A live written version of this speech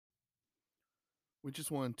We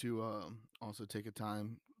just wanted to also take a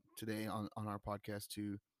time today on our podcast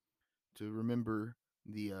to remember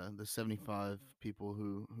the 75 people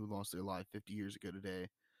who lost their life 50 years ago today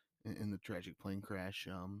in the tragic plane crash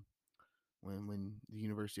when the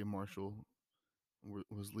University of Marshall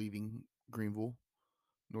was leaving Greenville,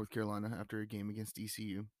 North Carolina after a game against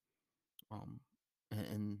ECU. Um,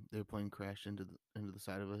 and their plane crashed into the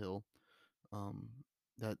side of a hill. Um,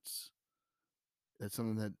 that's that's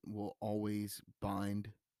something that will always bind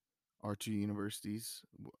our two universities.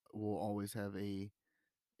 Will always have a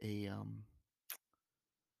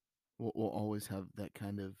we'll always have that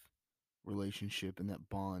kind of relationship and that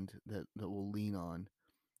bond that we'll lean on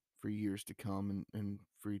for years to come and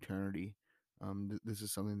for eternity. This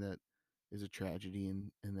is something that is a tragedy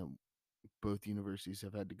and that both universities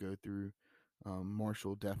have had to go through.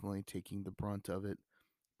 Marshall definitely taking the brunt of it,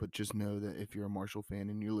 but just know that if you're a Marshall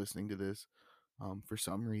fan and you're listening to this, for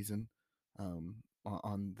some reason,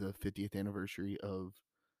 on the 50th anniversary of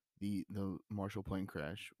the Marshall plane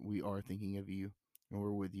crash, we are thinking of you and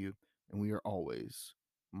we're with you, and we are always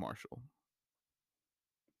Marshall.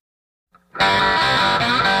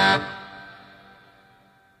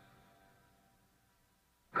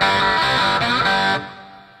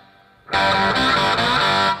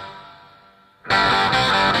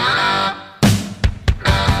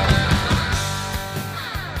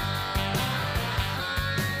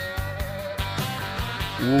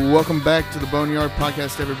 Welcome back to the Boneyard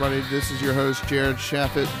Podcast, everybody. This is your host, Jared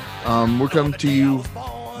Shaffett. We're coming to you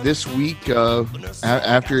this week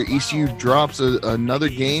after ECU drops another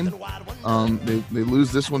game. They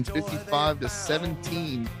lose this one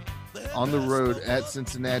 55-17 on the road at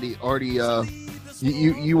Cincinnati. Artie,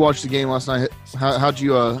 you watched the game last night. How'd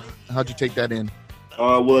you take that in?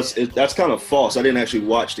 Well, that's kind of false. I didn't actually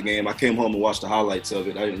watch the game. I came home and watched the highlights of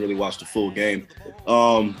it. I didn't really watch the full game.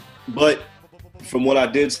 But from what I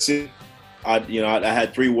did see, I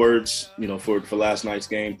had three words, for last night's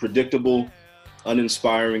game: predictable,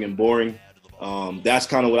 uninspiring, and boring. That's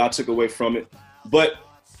kind of what I took away from it. But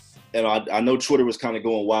I know Twitter was kind of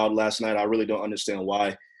going wild last night. I really don't understand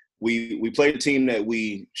why. We played a team that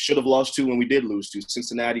we should have lost to, and we did lose to.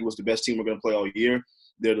 Cincinnati was the best team we're going to play all year.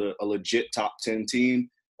 They're a legit top 10 team.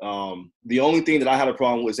 The only thing that I had a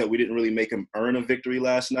problem with is that we didn't really make them earn a victory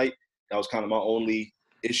last night. That was kind of my only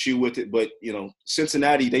issue with it. But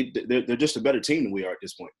Cincinnati, they're just a better team than we are at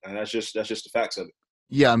this point, and that's just the facts of it.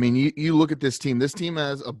 Yeah, I mean, you look at this team. This team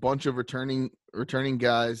has a bunch of returning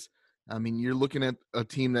guys. I mean, you're looking at a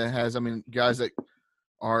team that has, guys that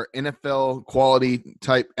are NFL quality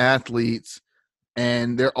type athletes,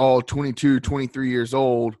 and they're all 22, 23 years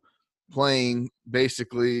old, playing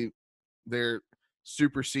basically their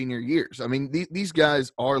super senior years. I mean, these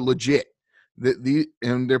guys are legit.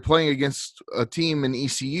 And they're playing against a team in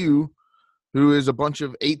ECU who is a bunch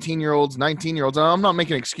of 18-year-olds, 19-year-olds. And I'm not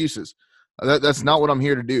making excuses. That's not what I'm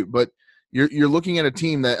here to do. But you're looking at a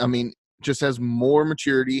team that, just has more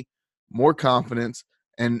maturity, more confidence,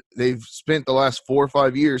 and they've spent the last 4 or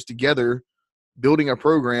 5 years together building a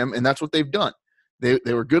program, and that's what they've done.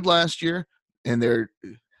 They were good last year, and they're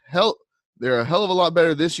a hell of a lot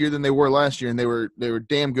better this year than they were last year, and they were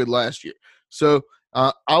damn good last year. So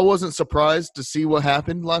I wasn't surprised to see what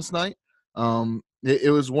happened last night.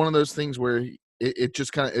 It was one of those things where it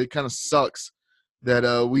just kind of sucks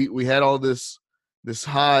that we had all this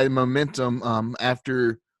high momentum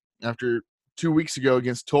after 2 weeks ago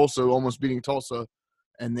against Tulsa, almost beating Tulsa,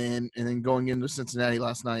 and then going into Cincinnati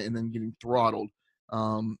last night and then getting throttled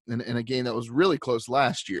in a game that was really close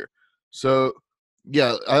last year. So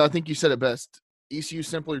yeah, I think you said it best. ECU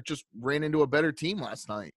simply just ran into a better team last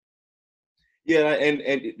night. Yeah, and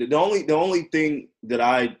the only thing that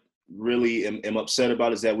I really am upset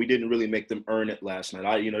about is that we didn't really make them earn it last night.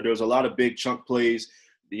 There was a lot of big chunk plays.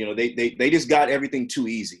 They just got everything too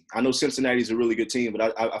easy. I know Cincinnati's a really good team,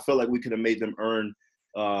 but I felt like we could have made them earn,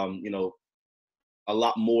 a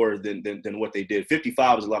lot more than what they did.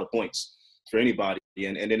 55 is a lot of points for anybody,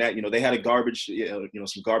 and then that they had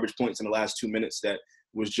some garbage points in the last 2 minutes that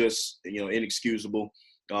was just inexcusable.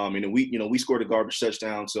 And we scored a garbage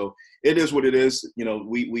touchdown, so it is what it is.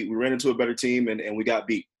 We ran into a better team and we got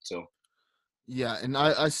beat. So yeah, and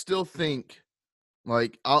I still think,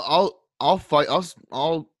 like, I'll fight.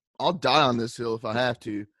 I'll die on this hill if I have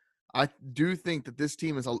to. I do think that this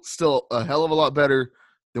team is still a hell of a lot better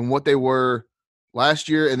than what they were last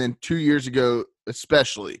year and then 2 years ago,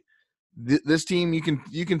 especially. This team, you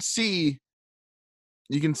can see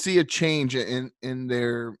a change in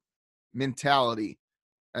their mentality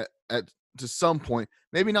at to some point.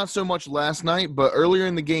 Maybe not so much last night, but earlier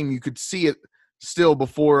in the game you could see it still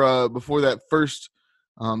before that first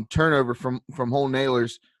turnover from whole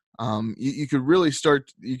nailers, you could really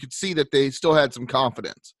you could see that they still had some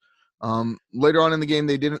confidence. Later on in the game,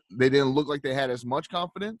 they didn't look like they had as much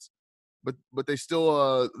confidence, but they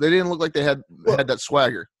still they didn't look like they had that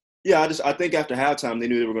swagger. Yeah, I think after halftime they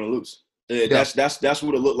knew they were going to lose. That's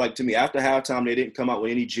what it looked like to me. After halftime, they didn't come out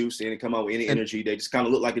with any juice. They didn't come out with any energy. They just kind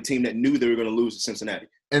of looked like a team that knew they were going to lose to Cincinnati.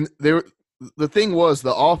 And the thing was,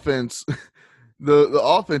 the offense, the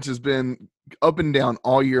offense has been up and down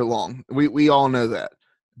all year long. We all know that.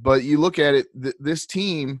 But you look at it, this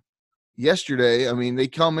team yesterday, I mean, they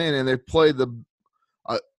come in and they play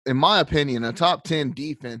in my opinion, a top 10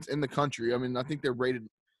 defense in the country. I mean, I think they're rated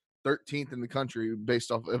 13th in the country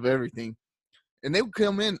based off of everything. And they would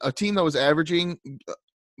come in, a team that was averaging,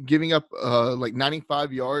 giving up like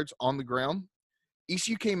 95 yards on the ground.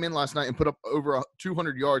 ECU came in last night and put up over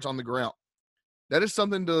 200 yards on the ground. That is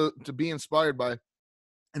something to be inspired by.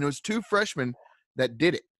 And it was two freshmen that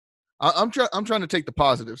did it. I'm trying to take the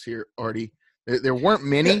positives here, Artie. There weren't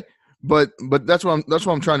many, but that's what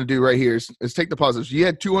I'm trying to do right here is take the positives. You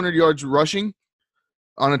had 200 yards rushing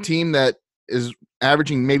on a team that is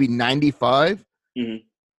averaging maybe 95. Mm-hmm.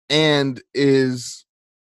 And is,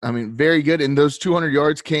 I mean, very good. And those 200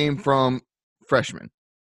 yards came from freshmen.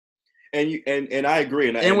 And I agree.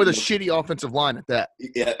 And with a shitty offensive line at that.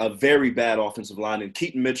 Yeah, a very bad offensive line. And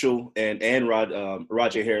Keaton Mitchell and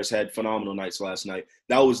Rajay Harris had phenomenal nights last night.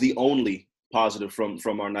 That was the only positive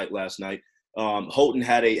from our night last night. Holton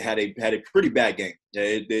had a pretty bad game.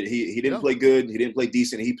 He didn't play good. He didn't play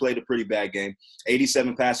decent. He played a pretty bad game.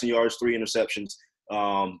 87 passing yards, 3 interceptions.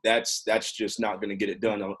 That's just not going to get it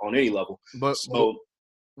done on any level. But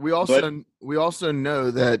we also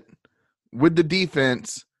know that with the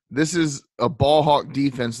defense, this is a ball hawk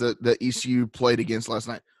defense that ECU played against last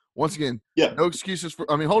night. Once again, no excuses for.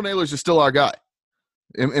 I mean, Holton Ahlers is still our guy.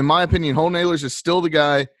 In my opinion, Holton Ahlers is still the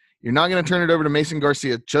guy. You're not going to turn it over to Mason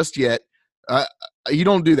Garcia just yet. You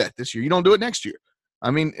don't do that this year. You don't do it next year. I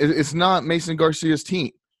mean, it's not Mason Garcia's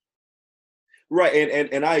team. Right,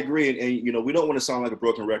 and I agree, and we don't want to sound like a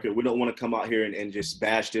broken record. We don't want to come out here and just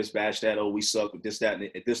bash this, bash that. Oh, we suck with this, that, and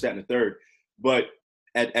the third. But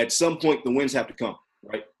at some point, the wins have to come,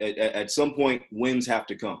 right? At some point, wins have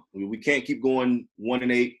to come. We can't keep going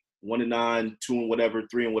 1-8, 1-9, 2 and whatever,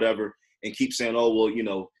 3 and whatever, and keep saying, oh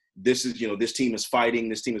well, this is this team is fighting,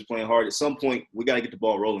 this team is playing hard. At some point, we got to get the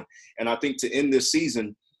ball rolling. And I think to end this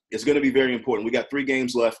season, it's going to be very important. We got 3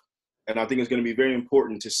 games left. And I think it's going to be very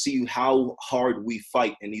important to see how hard we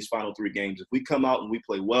fight in these final 3 games. If we come out and we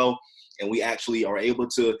play well and we actually are able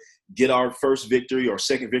to get our first victory or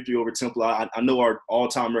second victory over Temple, I know our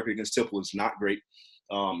all-time record against Temple is not great.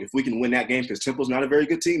 If we can win that game, because Temple's not a very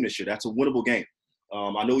good team this year, that's a winnable game.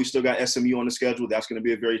 I know we still got SMU on the schedule. That's going to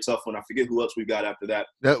be a very tough one. I forget who else we got after that.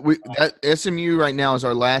 That SMU right now is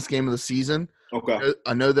our last game of the season. Okay.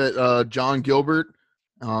 I know that John Gilbert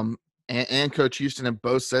and Coach Houston have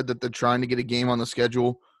both said that they're trying to get a game on the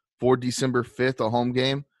schedule for December 5th, a home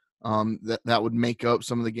game. That would make up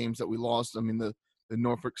some of the games that we lost. I mean, the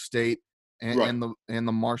Norfolk State and the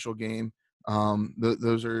Marshall game.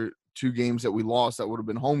 Those are 2 games that we lost that would have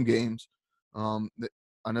been home games.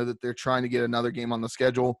 I know that they're trying to get another game on the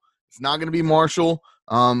schedule. It's not going to be Marshall.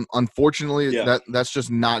 Unfortunately, that's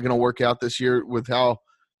just not going to work out this year with how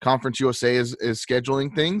Conference USA is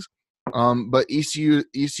scheduling things. But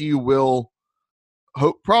ECU will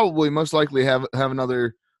probably most likely have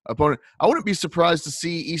another opponent. I wouldn't be surprised to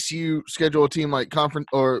see ECU schedule a team like Conference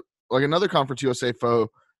or like another Conference USA foe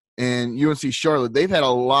in UNC Charlotte. They've had a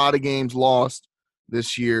lot of games lost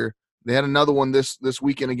this year. They had another one this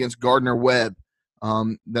weekend against Gardner Webb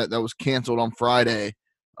that was canceled on Friday.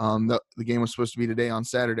 The game was supposed to be today on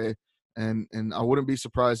Saturday, and I wouldn't be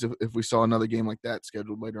surprised if we saw another game like that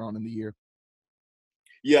scheduled later on in the year.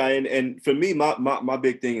 Yeah, and for me, my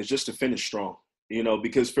big thing is just to finish strong,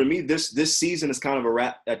 because for me, this season is kind of a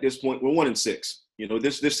wrap at this point. We're 1-6.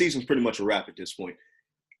 This season's pretty much a wrap at this point.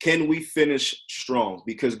 Can we finish strong?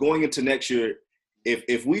 Because going into next year,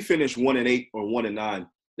 if we finish 1-8 or 1-9,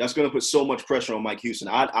 that's going to put so much pressure on Mike Houston.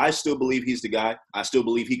 I still believe he's the guy. I still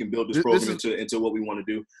believe he can build this program into what we want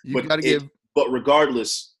to do. But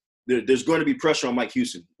regardless, there's going to be pressure on Mike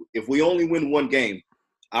Houston. If we only win 1 game,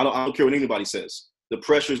 I don't care what anybody says. The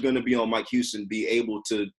pressure is going to be on Mike Houston be able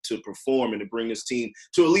to perform and to bring this team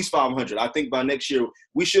to at least 500. I think by next year,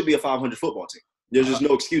 we should be a 500 football team. There's just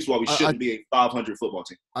no excuse why we shouldn't be a 500 football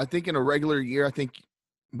team. I think in a regular year, I think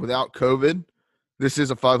without COVID, this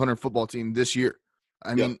is a 500 football team this year.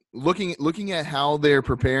 I mean, looking at how they're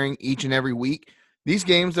preparing each and every week, these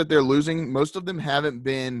games that they're losing, most of them haven't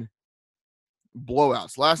been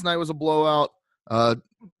blowouts. Last night was a blowout.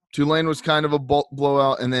 Tulane was kind of a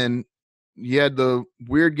blowout, and then you had the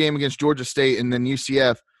weird game against Georgia State, and then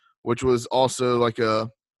UCF, which was also like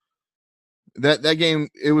that game.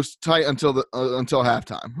 It was tight until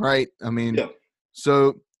halftime, right? I mean, Yeah.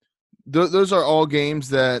 so those are all games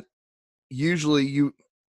that usually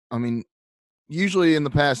usually in the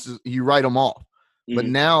past you write them off, but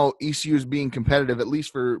now ECU is being competitive at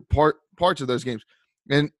least for parts of those games,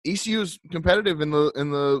 and ECU is competitive in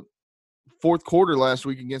the fourth quarter last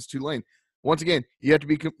week against Tulane. Once again, you have to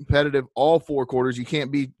be competitive all four quarters. You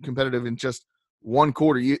can't be competitive in just one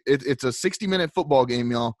quarter. It's a 60-minute football game,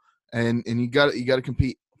 y'all, and you got to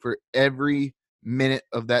compete for every minute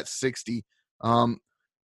of that 60.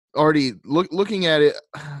 Already looking at it,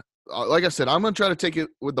 like I said, I'm going to try to take it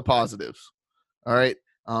with the positives. All right,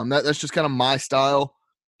 that's just kind of my style.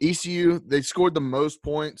 ECU, they scored the most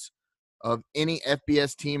points of any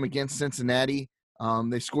FBS team against Cincinnati.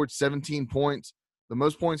 They scored 17 points. The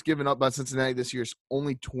most points given up by Cincinnati this year is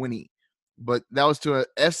only 20, but that was to a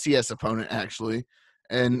FCS opponent actually,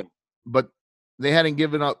 but they hadn't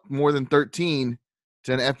given up more than 13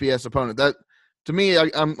 to an FBS opponent. That, to me,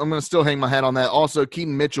 I'm going to still hang my hat on that. Also,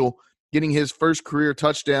 Keaton Mitchell getting his first career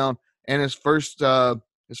touchdown and his first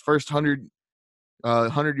 100-yard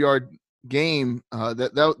game.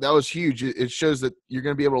 That was huge. It shows that you're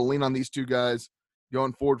going to be able to lean on these two guys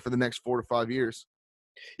going forward for the next 4 to 5 years.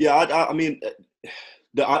 Yeah, I mean,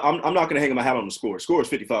 I'm not going to hang my hat on the score. Score is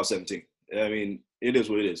 55-17. I mean, it is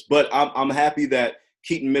what it is. But I'm happy that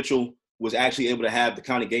Keaton Mitchell was actually able to have the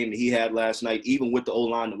kind of game that he had last night, even with the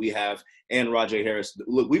O-line that we have and Rajay Harris.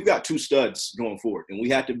 Look, we've got two studs going forward, and we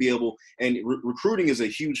have to be able – and recruiting is a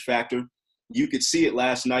huge factor. You could see it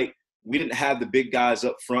last night. We didn't have the big guys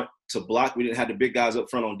up front to block. We didn't have the big guys up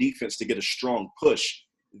front on defense to get a strong push.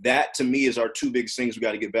 That, to me, is our two big things we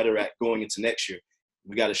got to get better at going into next year.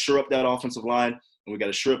 We got to shore up that offensive line, and we got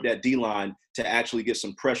to shore up that D-line to actually get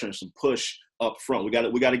some pressure and some push up front. We got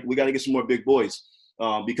to get some more big boys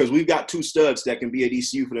because we've got two studs that can be at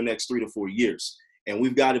ECU for the next 3 to 4 years, and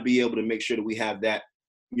we've got to be able to make sure that we have that,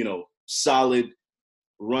 solid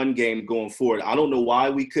run game going forward. I don't know why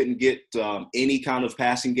we couldn't get any kind of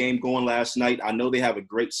passing game going last night. I know they have a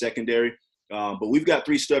great secondary, but we've got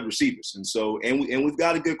 3 stud receivers, and we've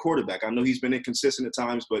got a good quarterback. I know he's been inconsistent at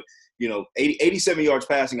times, but 87 yards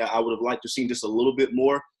passing, I would have liked to have seen just a little bit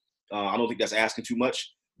more. I don't think that's asking too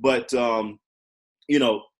much, but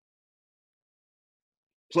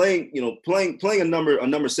playing a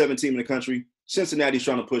number 7 team in the country. Cincinnati's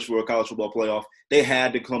trying to push for a college football playoff. They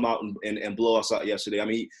had to come out and blow us out yesterday. I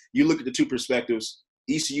mean, you look at the two perspectives.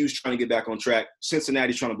 ECU's trying to get back on track.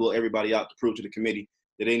 Cincinnati's trying to blow everybody out to prove to the committee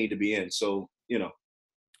that they need to be in. So,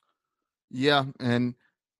 Yeah, and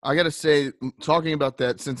I got to say, talking about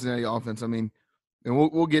that Cincinnati offense, I mean, and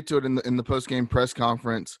we'll get to it in the post-game press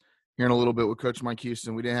conference here in a little bit with Coach Mike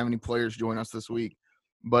Houston. We didn't have any players join us this week.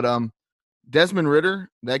 But Desmond Ridder,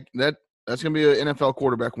 that's going to be an NFL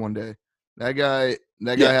quarterback one day. That guy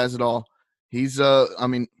has it all. He's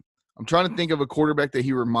I'm trying to think of a quarterback that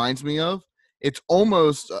he reminds me of. It's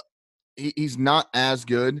almost he's not as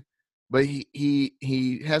good, but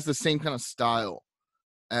he has the same kind of style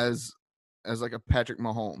as like a Patrick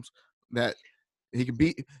Mahomes, that he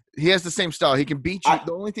has the same style. He can beat you.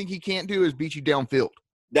 The only thing he can't do is beat you downfield.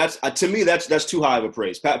 That's to me, that's too high of a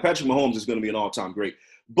praise. Patrick Mahomes is going to be an all-time great.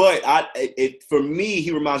 But for me,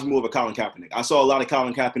 he reminds me more of a Colin Kaepernick. I saw a lot of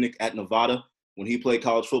Colin Kaepernick at Nevada when he played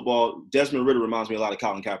college football. Desmond Ridder reminds me a lot of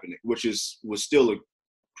Colin Kaepernick, which was still a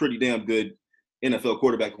pretty damn good NFL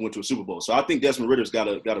quarterback who went to a Super Bowl. So I think Desmond Ridder's got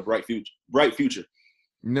a bright future.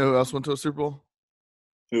 You know who else went to a Super Bowl?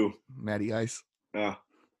 Who? Matty Ice. I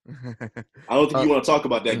don't think you want to talk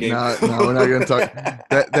about that game. No, we're not going to talk.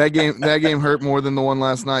 That game hurt more than the one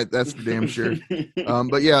last night. That's for damn sure.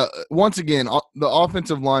 But yeah, once again, the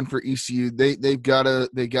offensive line for ECU, they've got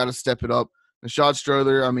to step it up. Rashad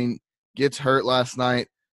Strother, gets hurt last night.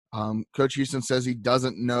 Coach Houston says he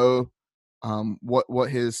doesn't know what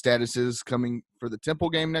his status is coming for the Temple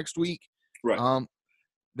game next week. Right.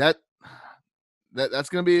 That's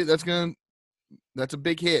a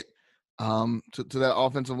big hit. To that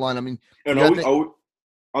offensive line. I'm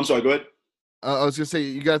sorry, go ahead. I was going to say,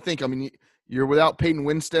 you got to think, you're without Peyton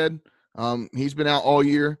Winstead. He's been out all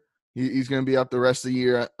year. He's going to be out the rest of the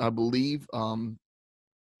year, I believe.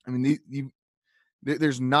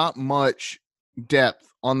 There's not much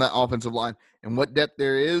depth on that offensive line. And what depth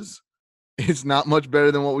there is, it's not much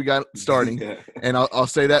better than what we got starting. Yeah. And I'll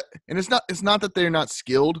say that. And it's not that they're not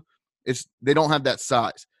skilled. It's they don't have that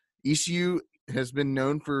size. ECU has been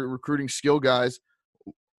known for recruiting skill guys,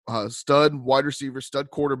 stud wide receivers, stud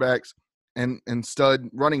quarterbacks, and stud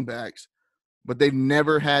running backs. but they've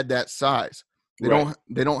never had that size. They Right.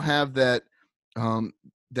 don't have that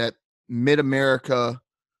that mid-America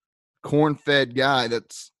corn-fed guy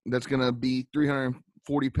that's going to be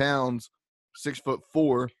 340 pounds,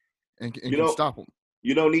 6'4", and can stop them.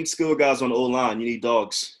 You don't need skilled guys on the O-line. You need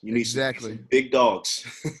dogs. You need Exactly. some big dogs,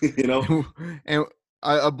 you know? And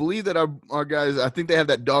I believe that our guys, I think they have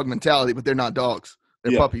that dog mentality, but they're not dogs.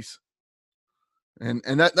 They're Yeah. puppies. And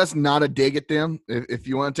that's not a dig at them. If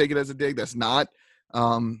you want to take it as a dig, that's not.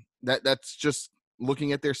 That's just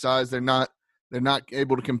looking at their size. They're not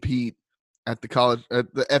able to compete at the college,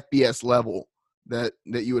 at the FBS level that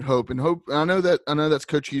you would hope. And I know that's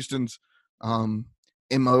Coach Houston's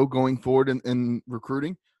MO going forward in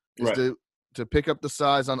recruiting is Right. to pick up the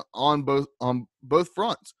size on both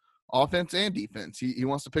fronts, offense and defense. He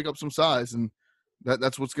wants to pick up some size, and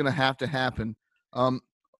that's what's going to have to happen.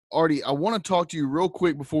 Artie, I want to talk to you real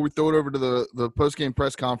quick before we throw it over to the post-game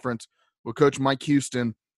press conference with Coach Mike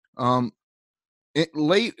Houston.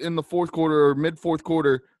 Late in the fourth quarter or mid-fourth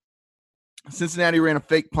quarter, Cincinnati ran a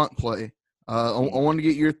fake punt play. I want to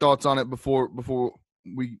get your thoughts on it before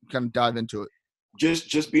we kind of dive into it.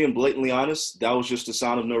 Just being blatantly honest, that was just a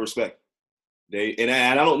sign of no respect. And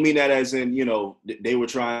I don't mean that as in, they were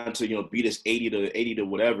trying to, beat us 80 to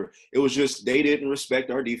whatever. It was just they didn't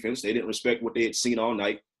respect our defense. They didn't respect what they had seen all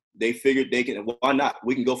night. They figured they can, why not?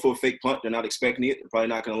 We can go for a fake punt. They're not expecting it. They're probably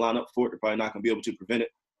not going to line up for it. They're probably not going to be able to prevent it.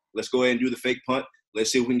 Let's go ahead and do the fake punt.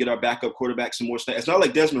 Let's see if we can get our backup quarterback some more stats. It's not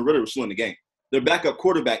like Desmond Ridder was still in the game. Their backup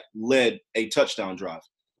quarterback led a touchdown drive.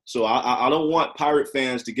 So I don't want Pirate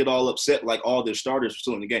fans to get all upset like all their starters are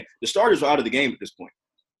still in the game. The starters are out of the game at this point.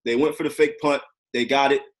 They went for the fake punt. They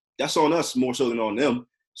got it. That's on us more so than on them.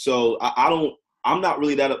 So I'm not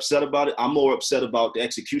really that upset about it. I'm more upset about the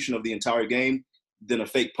execution of the entire game than a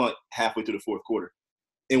fake punt halfway through the fourth quarter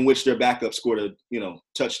in which their backup scored a,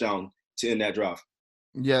 touchdown to end that drive.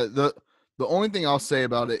 Yeah. The only thing I'll say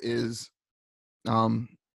about it is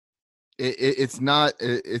it's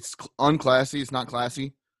unclassy. It's not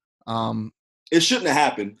classy. It shouldn't have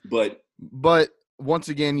happened, but once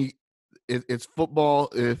again, it's football.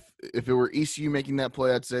 If it were ECU making that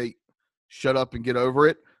play, I'd say shut up and get over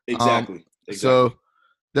it. Exactly. So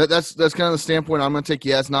that's kind of the standpoint I'm going to take.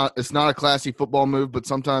 Yeah, it's not a classy football move, but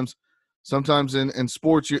sometimes in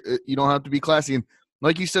sports you don't have to be classy. And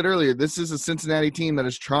like you said earlier, this is a Cincinnati team that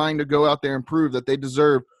is trying to go out there and prove that they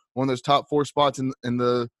deserve one of those top 4 spots in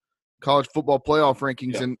the college football playoff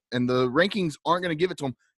rankings. Yeah. And the rankings aren't going to give it to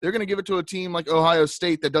them. They're going to give it to a team like Ohio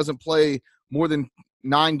State that doesn't play more than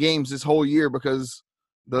 9 games this whole year because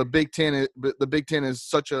the Big Ten is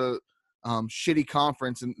such a shitty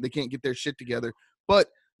conference and they can't get their shit together. But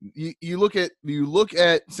you look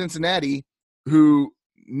at Cincinnati, who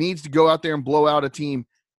needs to go out there and blow out a team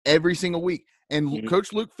every single week. And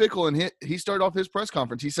Coach Luke Fickell, and he started off his press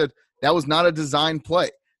conference. He said that was not a design play.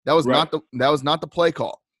 That was not the play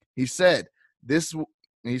call. He said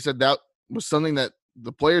that was something that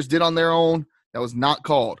the players did on their own. That was not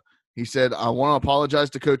called. He said, I want to apologize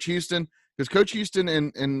to Coach Houston because Coach Houston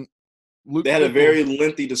and Luke they had Fickell, a very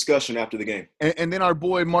lengthy discussion after the game. And then our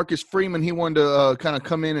boy Marcus Freeman, he wanted to kind of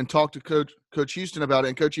come in and talk to Coach Houston about it.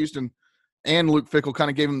 And Coach Houston and Luke Fickell kind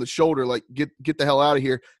of gave him the shoulder, like, get the hell out of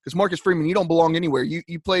here. Because Marcus Freeman, you don't belong anywhere.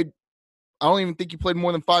 You played – I don't even think you played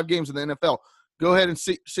more than 5 games in the NFL. Go ahead and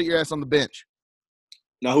sit your ass on the bench.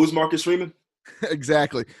 Now, who's Marcus Freeman?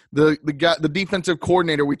 Exactly. The guy, the defensive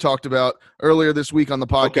coordinator we talked about earlier this week on the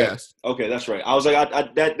podcast. Okay, that's right. I was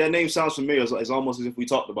like, that name sounds familiar. It's almost as if we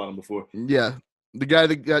talked about him before. Yeah, the guy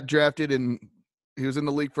that got drafted and he was in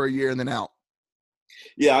the league for a year and then out.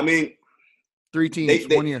 Yeah, I mean, 3 teams,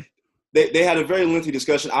 1 year. They had a very lengthy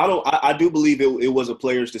discussion. I do believe it was a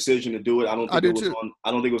player's decision to do it. I don't think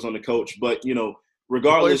it was on the coach. But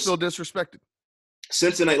regardless, the players feel disrespected.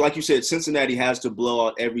 Cincinnati, like you said, Cincinnati has to blow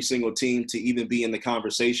out every single team to even be in the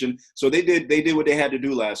conversation. So they did what they had to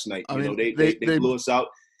do last night. They blew us out.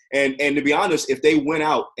 And to be honest, if they win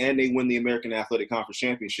out and they win the American Athletic Conference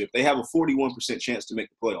Championship, they have a 41% chance to make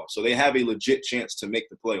the playoffs. So they have a legit chance to make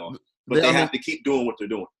the playoffs. But they have to keep doing what they're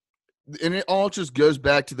doing. And it all just goes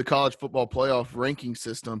back to the college football playoff ranking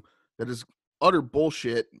system that is utter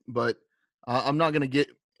bullshit. But I'm not going to get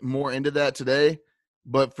more into that today.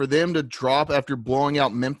 But for them to drop after blowing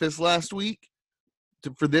out Memphis last week,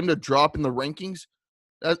 for them to drop in the rankings,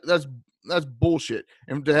 that's bullshit.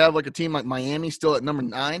 And to have like a team like Miami still at number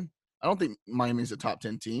 9, I don't think Miami's a top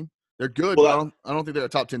 10 team. They're good, but I don't think they're a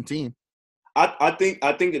top 10 team. I think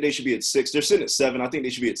that they should be at 6. They're sitting at 7. I think they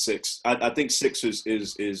should be at 6. I think 6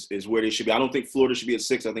 is where they should be. I don't think Florida should be at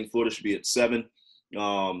 6. I think Florida should be at 7.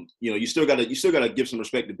 You still gotta give some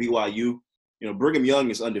respect to BYU. Brigham Young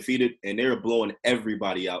is undefeated, and they're blowing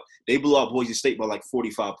everybody out. They blew out Boise State by like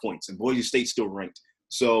 45 points, and Boise State's still ranked.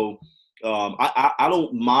 So I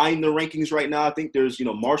don't mind the rankings right now. I think there's,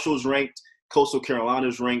 Marshall's ranked, Coastal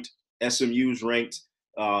Carolina's ranked, SMU's ranked.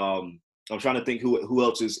 I'm trying to think who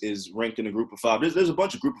else is ranked in a group of five. There's a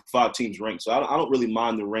bunch of group of five teams ranked, so I don't really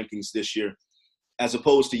mind the rankings this year, as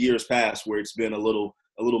opposed to years past where it's been a little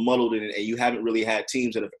muddled and you haven't really had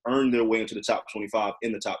teams that have earned their way into the top 25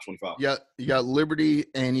 in the top 25. Yeah, you got Liberty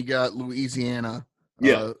and you got Louisiana.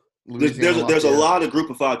 Yeah, there's a lot of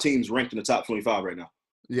group of five teams ranked in the top 25 right now.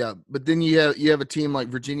 Yeah, but then you have a team like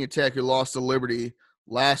Virginia Tech who lost to Liberty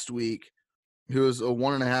last week, who is a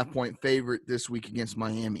 1.5 point favorite this week against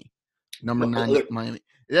Miami, number 9 Miami.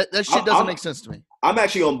 That shit doesn't make sense to me. I'm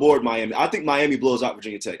actually on board Miami. I think Miami blows out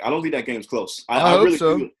Virginia Tech. I don't think that game's close. I hope really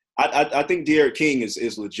so. do. I think De'Aaron King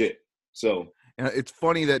is legit. So it's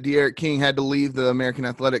funny that De'Aaron King had to leave the American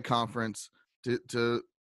Athletic Conference to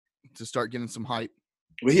start getting some hype.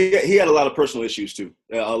 But he had a lot of personal issues too.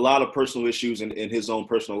 A lot of personal issues in his own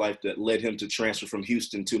personal life that led him to transfer from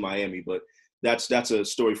Houston to Miami. But that's a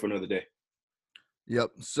story for another day.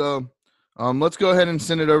 Yep. So let's go ahead and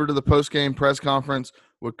send it over to the post-game press conference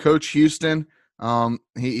with Coach Houston.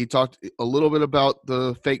 He talked a little bit about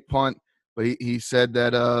the fake punt, but he said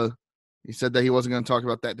that he wasn't going to talk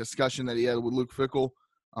about that discussion that he had with Luke Fickell.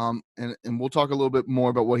 And we'll talk a little bit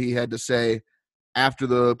more about what he had to say after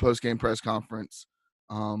the post-game press conference.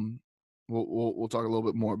 We'll talk a little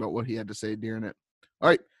bit more about what he had to say during it. All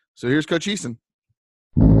right. So here's Coach Houston.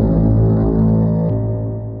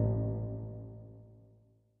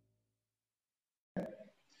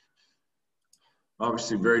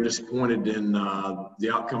 Obviously very disappointed in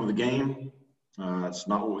the outcome of the game. It's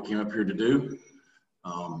not what we came up here to do.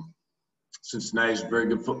 Cincinnati's a very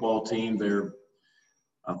good football team.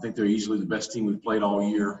 I think they're easily the best team we've played all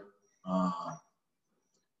year.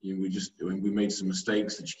 We made some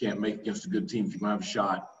mistakes that you can't make against a good team if you don't have a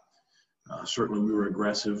shot. Certainly we were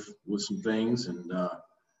aggressive with some things and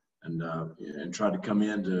tried to come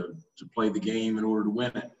in to play the game in order to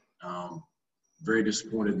win it. Very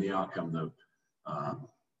disappointed in the outcome though.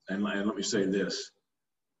 And let me say this.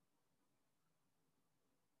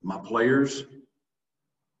 My players,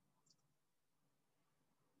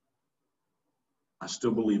 I still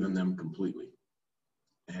believe in them completely.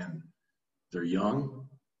 And they're young,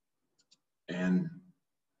 and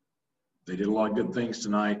they did a lot of good things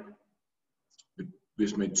tonight, but we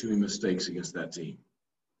just made too many mistakes against that team.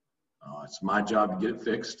 It's my job to get it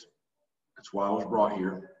fixed. That's why I was brought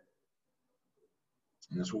here.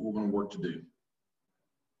 And that's what we're going to work to do.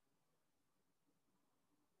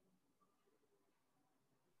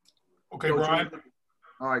 Okay, Brian.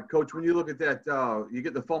 All right, Coach, when you look at that, you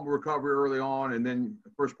get the fumble recovery early on, and then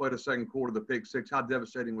the first play of the second quarter, the pick six. How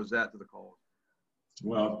devastating was that to the cause?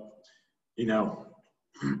 Well,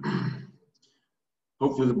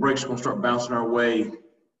 hopefully the break's going to start bouncing our way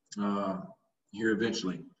here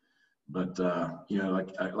eventually. But,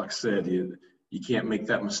 like I said, you can't make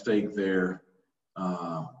that mistake there,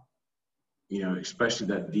 especially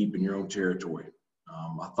that deep in your own territory.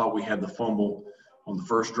 I thought we had the fumble on the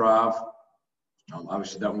first drive.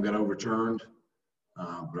 Obviously, that one got overturned,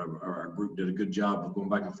 but our group did a good job of going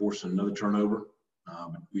back and forcing another turnover.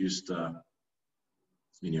 But we just, that's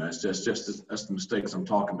the mistakes I'm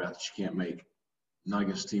talking about that you can't make, not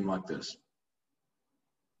against a team like this.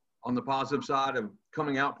 On the positive side of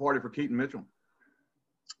coming out party for Keaton Mitchell.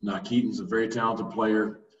 Now, Keaton's a very talented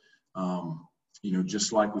player.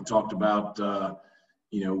 Just like we talked about,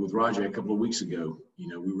 with Rajay a couple of weeks ago.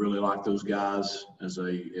 We really like those guys as a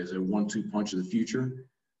 1-2 punch of the future.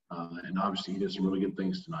 And obviously he did some really good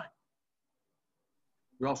things tonight.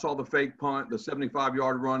 We all saw the fake punt, the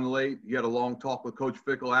 75-yard run late. You had a long talk with Coach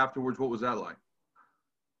Fickell afterwards. What was that like?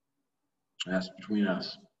 That's between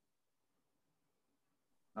us.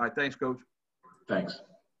 All right, thanks, Coach. Thanks.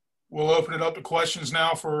 We'll open it up to questions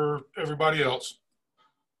now for everybody else.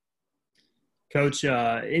 Coach,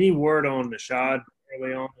 any word on Nashad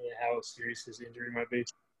early on and how serious his injury might be?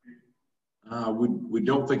 We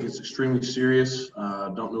don't think it's extremely serious.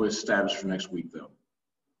 Don't know his status for next week, though.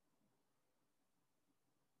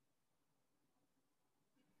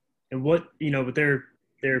 And what, with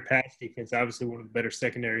their pass defense, obviously one of the better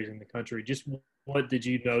secondaries in the country, just what did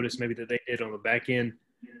you notice maybe that they did on the back end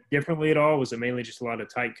differently at all? Was it mainly just a lot of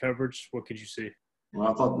tight coverage? What could you see? Well,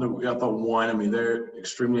 I thought one, they're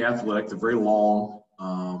extremely athletic. They're very long.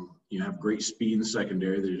 Have great speed in the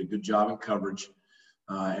secondary. They did a good job in coverage.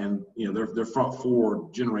 And their front four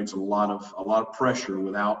generates a lot of pressure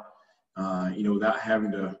without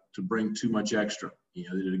having to bring too much extra. They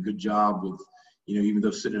did a good job with, even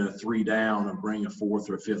though sitting in a 3 down and bring a 4th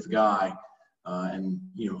or a 5th guy, and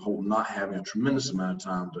Holton not having a tremendous amount of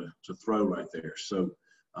time to throw right there. So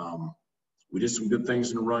we did some good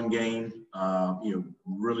things in the run game.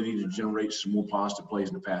 Really need to generate some more positive plays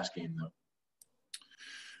in the pass game, though.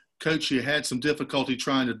 Coach, you had some difficulty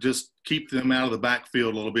trying to just keep them out of the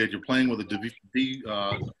backfield a little bit. You're playing with a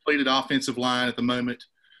depleted offensive line at the moment.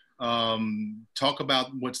 Talk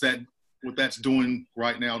about what that's doing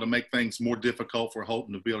right now to make things more difficult for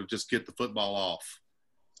Holton to be able to just get the football off.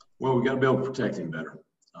 Well, we got to be able to protect him better.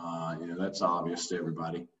 That's obvious to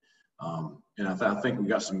everybody. And I think we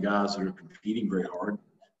got some guys that are competing very hard.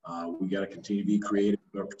 We got to continue to be creative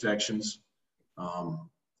with our protections.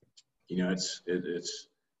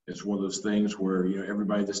 It's one of those things where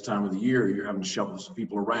everybody this time of the year you're having to shuffle some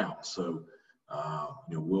people around. So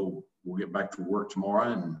we'll get back to work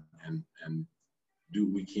tomorrow and do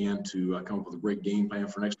what we can to come up with a great game plan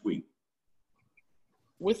for next week.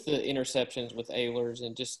 With the interceptions with Ehlers,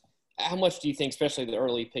 and just how much do you think, especially the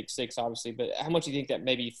early pick 6, obviously, but how much do you think that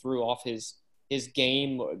maybe threw off his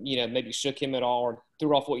game, maybe shook him at all, or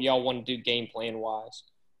threw off what y'all want to do game plan wise?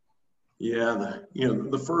 Yeah,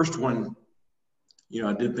 the first one,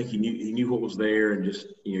 I did think he knew what was there, and just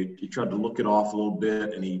he tried to look it off a little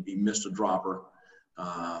bit, and he missed a dropper,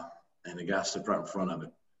 and the guy stepped right in front of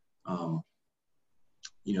it.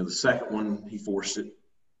 The second one, he forced it,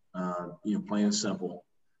 plain and simple.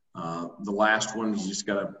 The last one, he's just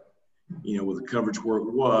got to, with the coverage where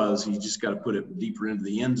it was, he just got to put it deeper into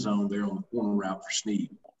the end zone there on the corner route for Snead.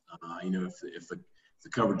 If the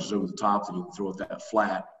coverage is over the top, then you can throw it that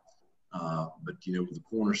flat. But with the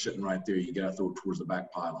corner sitting right there, you got to throw it towards the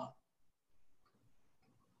back pylon.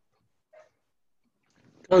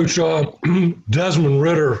 Coach, Desmond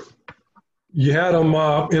Ridder, you had him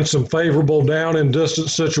in some favorable down and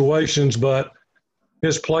distance situations, but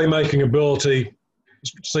his playmaking ability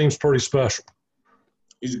seems pretty special.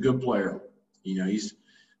 He's a good player. He's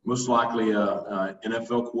most likely a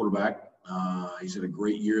NFL quarterback. He's had a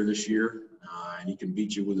great year this year, and he can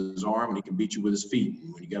beat you with his arm, and he can beat you with his feet.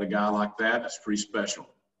 And when you got a guy like that, that's pretty special.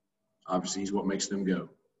 Obviously, he's what makes them go.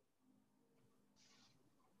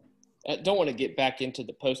 I don't want to get back into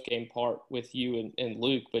the post-game part with you and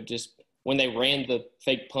Luke, but just when they ran the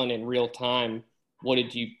fake punt in real time, what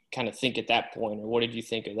did you kind of think at that point, or what did you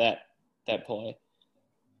think of that play?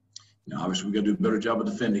 Obviously, we got to do a better job of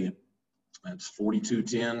defending it. It's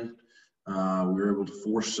 42-10. We were able to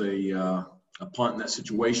force a punt in that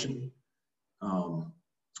situation.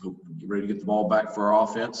 Get ready to get the ball back for our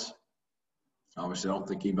offense. Obviously, I don't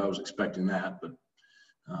think anybody was expecting that, but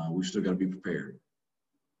we've still got to be prepared.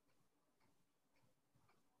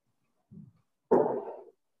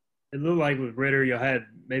 It looked like with Ridder, you had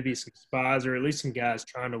maybe some spies or at least some guys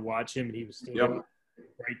trying to watch him, and he was still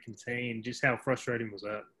great contained. Just how frustrating was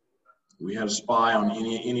that? We had a spy on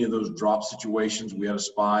any of those drop situations. We had a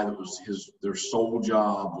spy that was their sole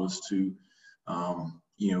job was to,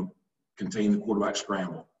 contain the quarterback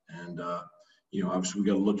scramble. And, obviously we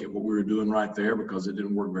got to look at what we were doing right there because it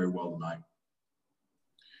didn't work very well tonight.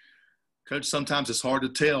 Coach, sometimes it's hard to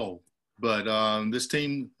tell, but this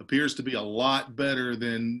team appears to be a lot better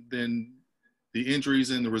than the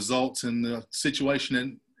injuries and the results and the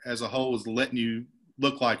situation as a whole is letting you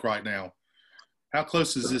look like right now. How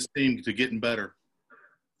close is this team to getting better?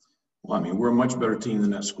 Well, we're a much better team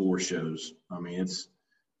than that score shows. It's,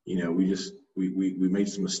 we made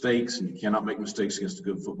some mistakes, and you cannot make mistakes against a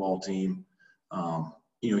good football team.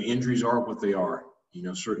 Injuries are what they are.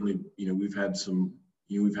 Certainly, we've had some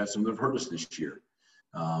that have hurt us this year.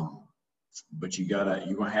 But you're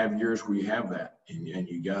going to have years where you have that, and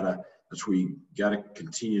that's where you gotta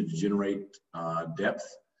continue to generate depth,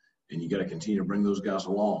 and you got to continue to bring those guys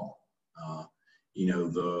along.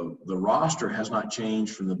 The roster has not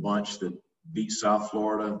changed from the bunch that beat South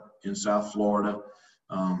Florida in South Florida,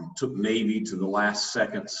 took Navy to the last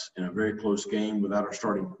seconds in a very close game without our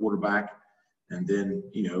starting quarterback, and then,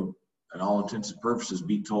 in all intents and purposes,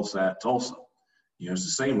 beat Tulsa at Tulsa. It's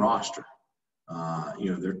the same roster.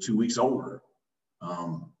 They're 2 weeks older.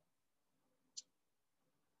 I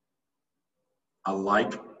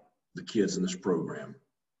like the kids in this program.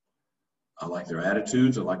 I like their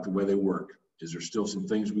attitudes. I like the way they work. Is there still some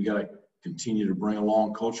things we got to continue to bring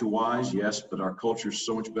along culture-wise? Yes, but our culture is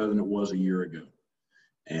so much better than it was a year ago.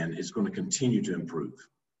 And it's going to continue to improve.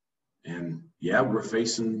 And, we're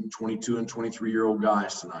facing 22 and 23-year-old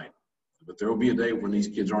guys tonight. But there will be a day when these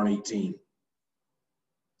kids aren't 18.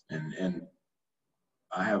 And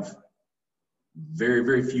I have very,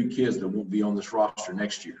 very few kids that won't be on this roster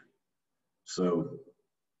next year. So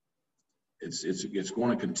it's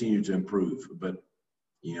going to continue to improve. But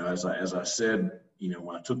As I said,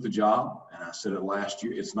 when I took the job, and I said it last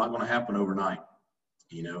year, it's not going to happen overnight.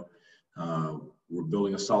 We're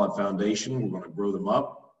building a solid foundation. We're going to grow them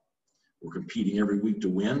up. We're competing every week to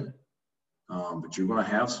win. But you're going to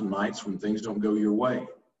have some nights when things don't go your way.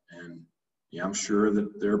 And I'm sure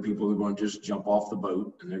that there are people who are going to just jump off the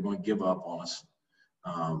boat and they're going to give up on us.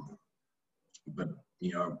 But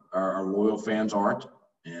our loyal fans aren't,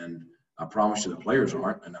 and I promise you the players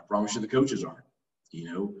aren't, and I promise you the coaches aren't.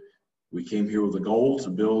 We came here with a goal to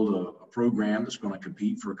build a program that's going to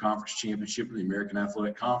compete for a conference championship in the American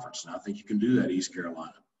Athletic Conference, and I think you can do that, East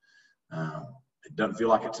Carolina. It doesn't feel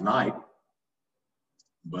like it tonight,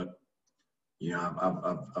 but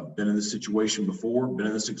I've been in this situation before, been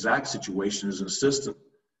in this exact situation as an assistant,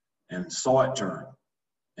 and saw it turn.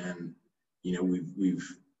 And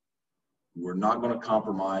we're not going to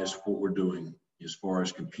compromise what we're doing as far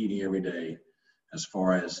as competing every day, as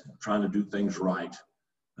far as trying to do things right,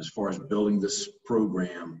 as far as building this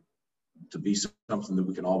program to be something that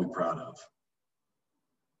we can all be proud of.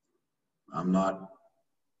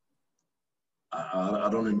 I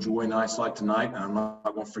don't enjoy nights like tonight, and I'm not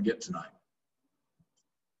going to forget tonight.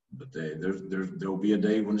 But there'll be a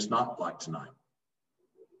day when it's not like tonight.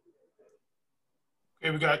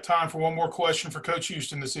 Okay, we got time for one more question for Coach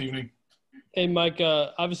Houston this evening. Hey, Mike,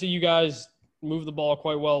 obviously you guys moved the ball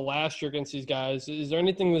quite well last year against these guys. Is there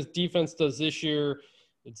anything this defense does this year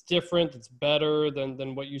it's different, it's better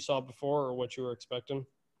than what you saw before or what you were expecting?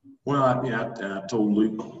 Well, I told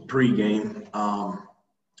Luke pre-game, I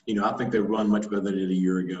think they run much better than they did a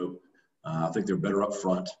year ago. I think they're better up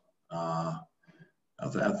front. I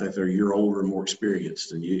think they're a year older and more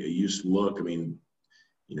experienced. And you used to look, the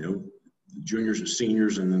juniors and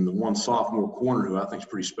seniors, and then the one sophomore corner who I think is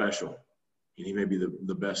pretty special. And he may be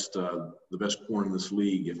the best corner in this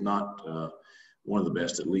league, if not one of the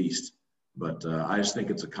best at least. But I just think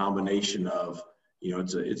it's a combination of,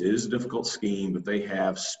 it is a difficult scheme, but they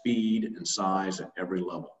have speed and size at every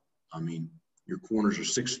level. Your corners are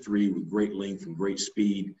 6'3" with great length and great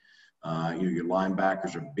speed. Your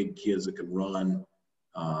linebackers are big kids that can run.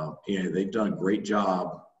 They've done a great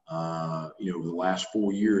job, over the last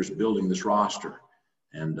 4 years building this roster.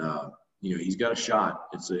 And, he's got a shot.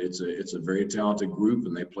 It's a very talented group,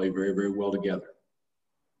 and they play very, very well together.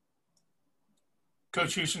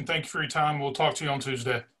 Coach Houston, thank you for your time. We'll talk to you on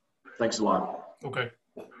Tuesday. Thanks a lot. Okay.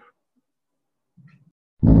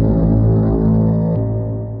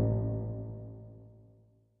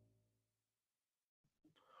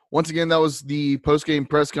 Once again, that was the post-game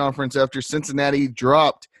press conference after Cincinnati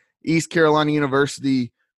dropped East Carolina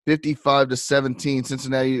University 55-17.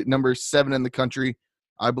 Cincinnati, number 7 in the country.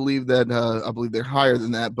 I believe they're higher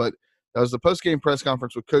than that, but that was the post-game press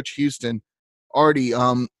conference with Coach Houston. Artie,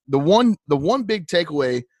 the one big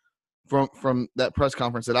takeaway from that press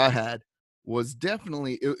conference that I had was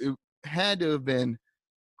definitely it had to have been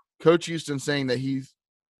Coach Houston saying that he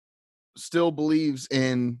still believes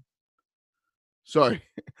in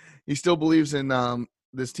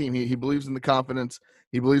this team. He believes in the confidence.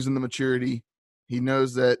 He believes in the maturity. He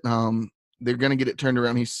knows that they're going to get it turned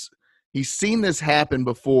around. He's seen this happen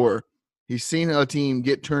before. He's seen a team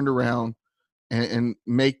get turned around and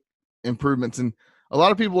make improvements. And a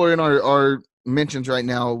lot of people are in our mentions right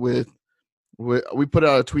now with we put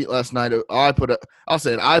out a tweet last night. I put out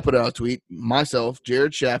a tweet myself,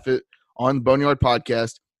 Jared Shaffett, on Boneyard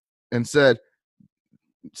Podcast, and said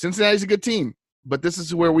Cincinnati's a good team, but this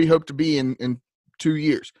is where we hope to be in 2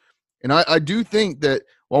 years. And I do think that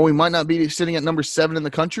while we might not be sitting at number 7 in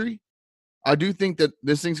the country, I do think that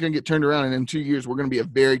this thing's going to get turned around, and in 2 years we're going to be a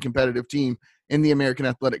very competitive team in the American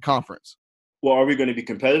Athletic Conference. Well, are we going to be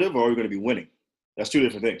competitive or are we going to be winning? That's two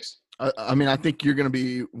different things. I think you're going to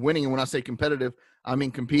be winning, and when I say competitive, I mean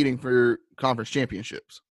competing for conference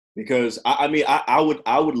championships. Because I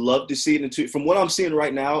would love to see it in 2. From what I'm seeing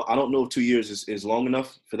right now, I don't know if 2 years is long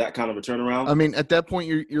enough for that kind of a turnaround. At that point,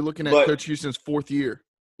 you're looking at Coach Houston's 4th year,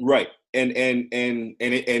 right?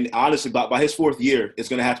 And honestly, by his 4th year, it's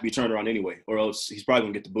going to have to be turned around anyway, or else he's probably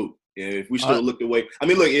going to get the boot. If we still look the way,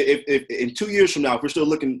 look, if in 2 years from now, if we're still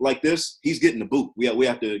looking like this, he's getting the boot. We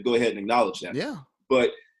have to go ahead and acknowledge that. Yeah.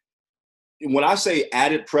 But when I say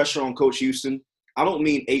added pressure on Coach Houston, I don't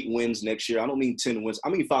mean 8 wins next year. I don't mean 10 wins. I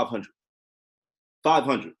mean 500.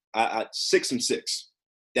 500. 6-6.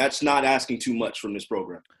 That's not asking too much from this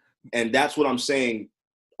program. And that's what I'm saying.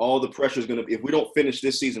 All the pressure is going to be – if we don't finish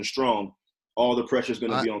this season strong, all the pressure is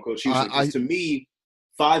going to be on Coach Houston. Because to me,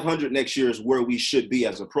 500 next year is where we should be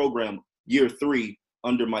as a program, year 3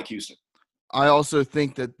 under Mike Houston. I also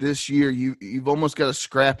think that this year you've almost got to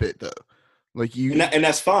scrap it, though. And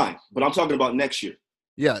that's fine. But I'm talking about next year.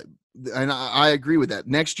 Yeah, and I agree with that.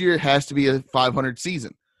 Next year has to be a 500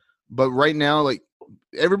 season. But right now, like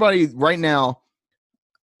everybody right now,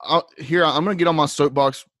 I'm going to get on my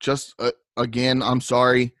soapbox just again. I'm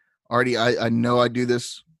sorry, Artie. I know I do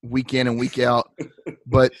this week in and week out.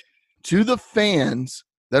 But to the fans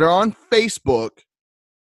that are on Facebook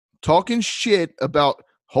talking shit about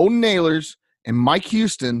Holden Nailers and Mike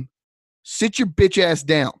Houston, sit your bitch ass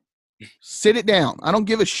down. Sit it down. I don't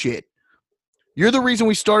give a shit. You're the reason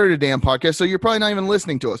we started a damn podcast, so you're probably not even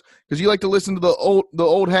listening to us because you like to listen to the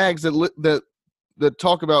old hags that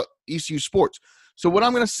talk about ECU sports. So what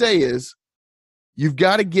I'm going to say is, you've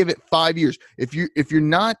got to give it 5 years. If you're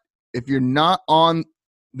not on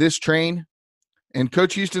this train, and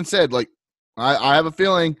Coach Houston said, like, I have a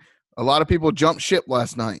feeling a lot of people jumped ship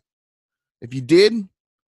last night. If you did,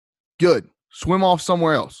 good. Swim off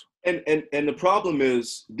somewhere else. And the problem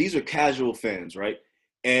is, these are casual fans, right?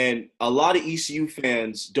 And a lot of ECU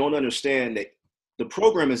fans don't understand that the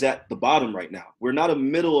program is at the bottom right now. We're not a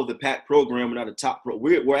middle of the pack program. We're not a top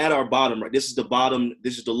we're at our bottom, right? This is the bottom.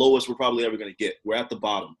 This is the lowest we're probably ever going to get. We're at the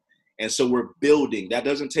bottom. And so we're building. That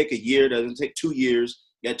doesn't take a year. That doesn't take 2 years.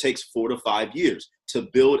 That takes 4 to 5 years to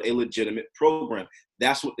build a legitimate program.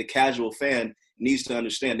 That's what the casual fan needs to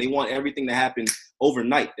understand. They want everything to happen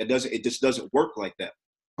overnight. It just doesn't work like that.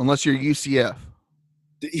 Unless you're UCF.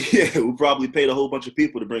 Yeah, we probably paid a whole bunch of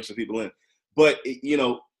people to bring some people in. But,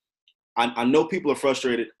 I know people are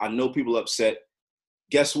frustrated. I know people are upset.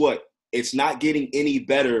 Guess what? It's not getting any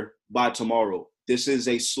better by tomorrow. This is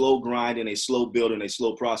a slow grind and a slow build and a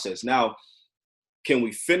slow process. Now, can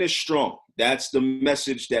we finish strong? That's the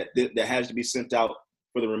message that has to be sent out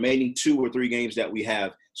for the remaining 2 or 3 games that we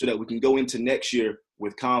have so that we can go into next year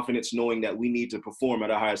with confidence, knowing that we need to perform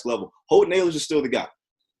at our highest level. Holden Nailers is still the guy.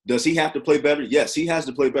 Does he have to play better? Yes, he has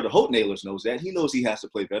to play better. Holden Nailers knows that. He knows he has to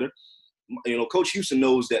play better. Coach Houston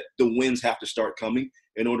knows that the wins have to start coming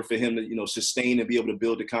in order for him to, sustain and be able to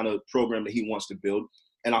build the kind of program that he wants to build.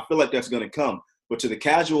 And I feel like that's going to come. But to the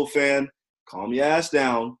casual fan, calm your ass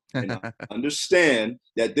down and understand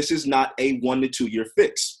that this is not a 1 to 2 year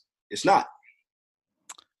fix. It's not.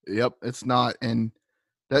 Yep, it's not. And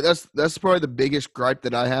that's probably the biggest gripe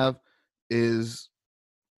that I have is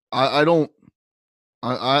I know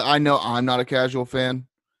I'm not a casual fan.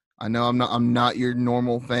 I know I'm not your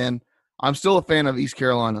normal fan. I'm still a fan of East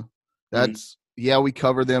Carolina. That's yeah, we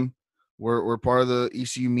cover them. We're part of the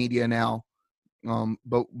ECU media now.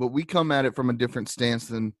 But we come at it from a different stance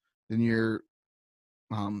than your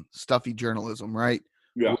stuffy journalism, right?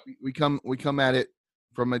 Yeah. We come at it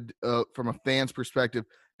from a fan's perspective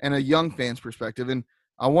and a young fan's perspective. And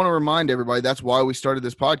I want to remind everybody that's why we started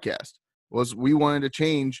this podcast, was we wanted to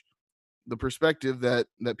change the perspective that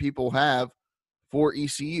people have for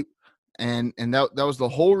ECU. And that was the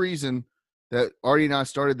whole reason that Artie and I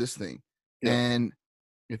started this thing. Yeah. And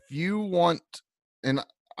if you want, and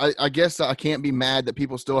I guess I can't be mad that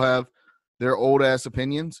people still have their old ass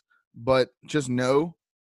opinions, but just know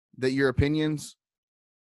that your opinions,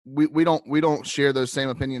 we don't share those same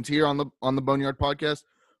opinions here on the Boneyard Podcast.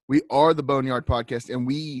 We are the Boneyard Podcast, and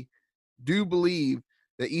we do believe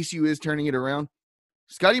that ECU is turning it around.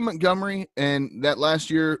 Scotty Montgomery, and that last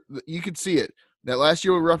year, you could see it. That last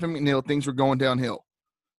year with Ruffin McNeil, things were going downhill.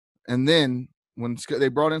 And then when they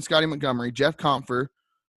brought in Scotty Montgomery, Jeff Comfer,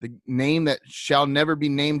 the name that shall never be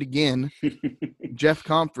named again, Jeff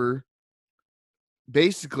Comfer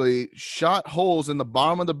basically shot holes in the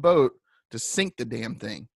bottom of the boat to sink the damn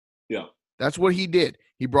thing. Yeah. That's what he did.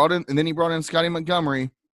 He brought in Scotty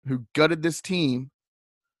Montgomery, who gutted this team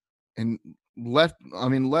and left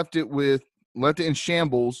it in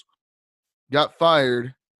shambles, got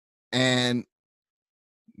fired, and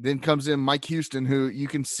then comes in Mike Houston, who you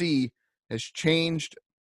can see has changed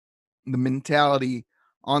the mentality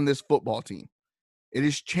on this football team. It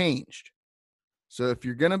has changed. So if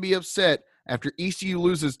you're going to be upset after ECU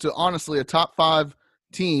loses to, honestly, a top 5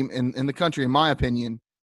 team in the country, in my opinion,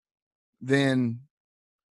 then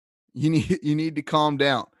you need to calm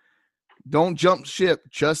down. Don't jump ship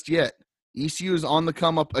just yet. ECU is on the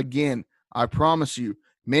come up again. I promise you.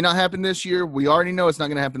 May not happen this year. We already know it's not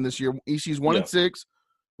going to happen this year. ECU's 1-6.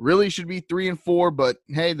 Really should be 3-4, but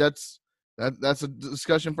hey, that's a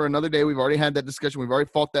discussion for another day. We've already had that discussion. We've already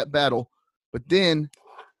fought that battle. But then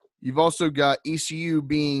you've also got ECU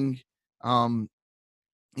being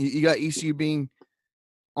you got ECU being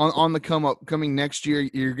on the come up coming next year.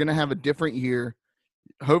 You're going to have a different year.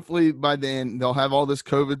 Hopefully by then they'll have all this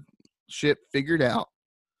COVID shit figured out.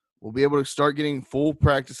 We'll be able to start getting full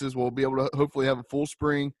practices. We'll be able to hopefully have a full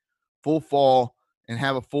spring, full fall, and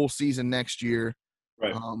have a full season next year.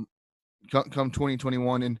 Right. Come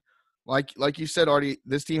 2021. And like you said, Artie,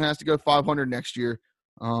 this team has to go 500 next year.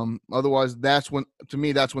 Otherwise, that's when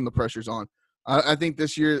the pressure's on. I think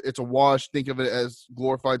this year it's a wash. Think of it as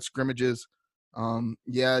glorified scrimmages.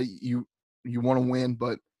 Yeah, you want to win,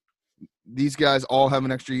 but these guys all have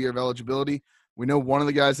an extra year of eligibility. We know one of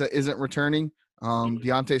the guys that isn't returning,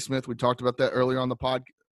 Deontay Smith. We talked about that earlier on the pod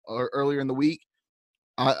or earlier in the week.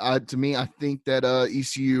 I think that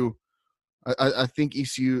ECU. I think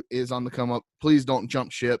ECU is on the come up. Please don't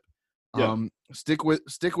jump ship. Stick with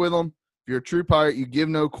them. If you're a true Pirate, you give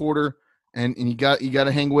no quarter, and you got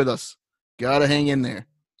to hang with us. Got to hang in there.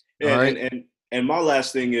 All right. And my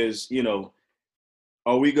last thing is,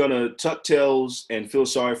 are we gonna tuck tails and feel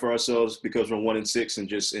sorry for ourselves because we're 1-6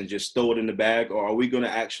 and just throw it in the bag, or are we gonna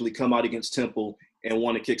actually come out against Temple and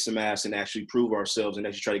want to kick some ass and actually prove ourselves and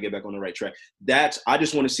actually try to get back on the right track? I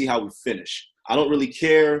just want to see how we finish. I don't really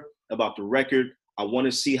care about the record. I want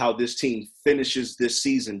to see how this team finishes this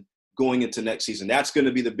season going into next season. That's going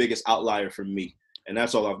to be the biggest outlier for me, and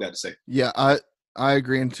that's all I've got to say. Yeah, I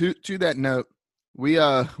agree. And to that note, we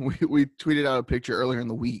tweeted out a picture earlier in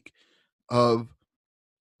the week of.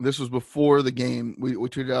 This was before the game. We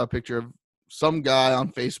tweeted out a picture of some guy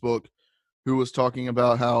on Facebook who was talking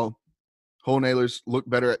about how Holton Ahlers look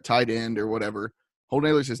better at tight end or whatever. Holton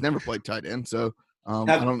Ahlers has never played tight end, so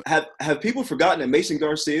have people forgotten that Mason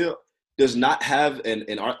Garcia does not have an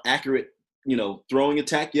accurate throwing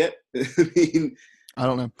attack yet? I mean, I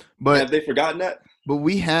don't know, but have they forgotten that? But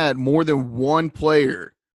we had more than one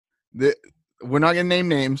player that we're not going to name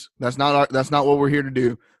names. That's not what we're here to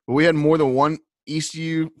do. But we had more than one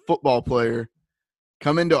ECU football player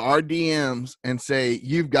come into our DMs and say,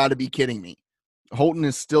 "You've got to be kidding me. Holton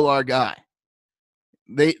is still our guy."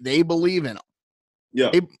 They believe in him. Yeah.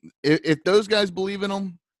 If those guys believe in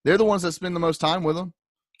him, they're the ones that spend the most time with him.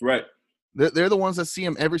 Right. They're the ones that see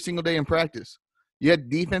him every single day in practice. You had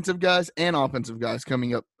defensive guys and offensive guys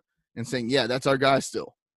coming up and saying, "Yeah, that's our guy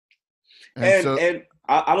still." And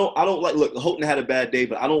I don't like. Look, Holton had a bad day,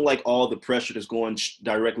 but I don't like all the pressure that's going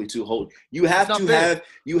directly to Holton. You have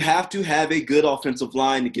to have a good offensive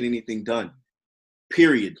line to get anything done.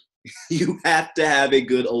 Period. You have to have a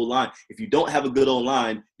good O-line. If you don't have a good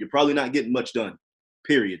O-line, you're probably not getting much done.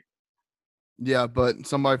 Period. Yeah, but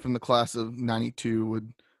somebody from the class of '92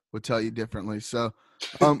 would tell you differently. So,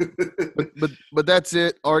 but that's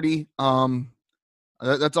it, Artie.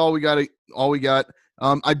 That's all we got.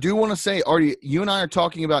 I do want to say, Artie, you and I are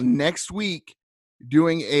talking about next week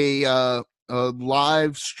doing a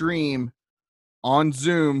live stream on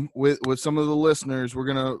Zoom with some of the listeners. We're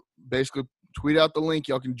gonna basically tweet out the link.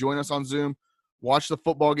 Y'all can join us on Zoom, watch the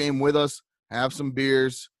football game with us, have some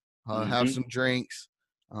beers, have some drinks.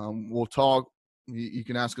 We'll talk. You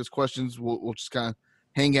can ask us questions. We'll just kind of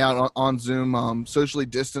hang out on Zoom, socially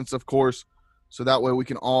distanced, of course, so that way we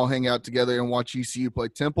can all hang out together and watch ECU play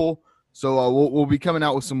Temple. So we'll be coming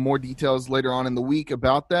out with some more details later on in the week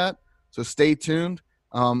about that. So stay tuned.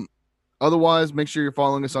 Otherwise, make sure you're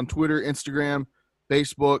following us on Twitter, Instagram,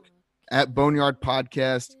 Facebook, at Boneyard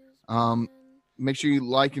Podcast. Make sure you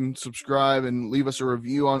like and subscribe and leave us a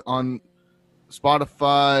review on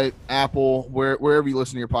Spotify, Apple, wherever you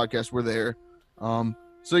listen to your podcast. We're there.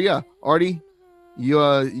 So yeah, Artie, you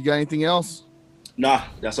got anything else? Nah,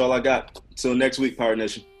 that's all I got. Till next week, Pirate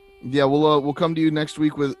Nation. Yeah, we'll come to you next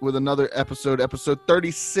week with another episode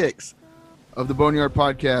 36 of the Boneyard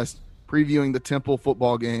Podcast, previewing the Temple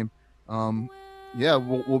football game. Yeah,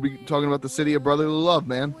 we'll be talking about the city of brotherly love,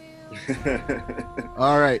 man.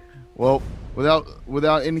 All right. Well,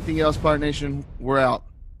 without anything else, Pirate Nation, we're out.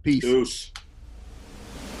 Peace. Deuce.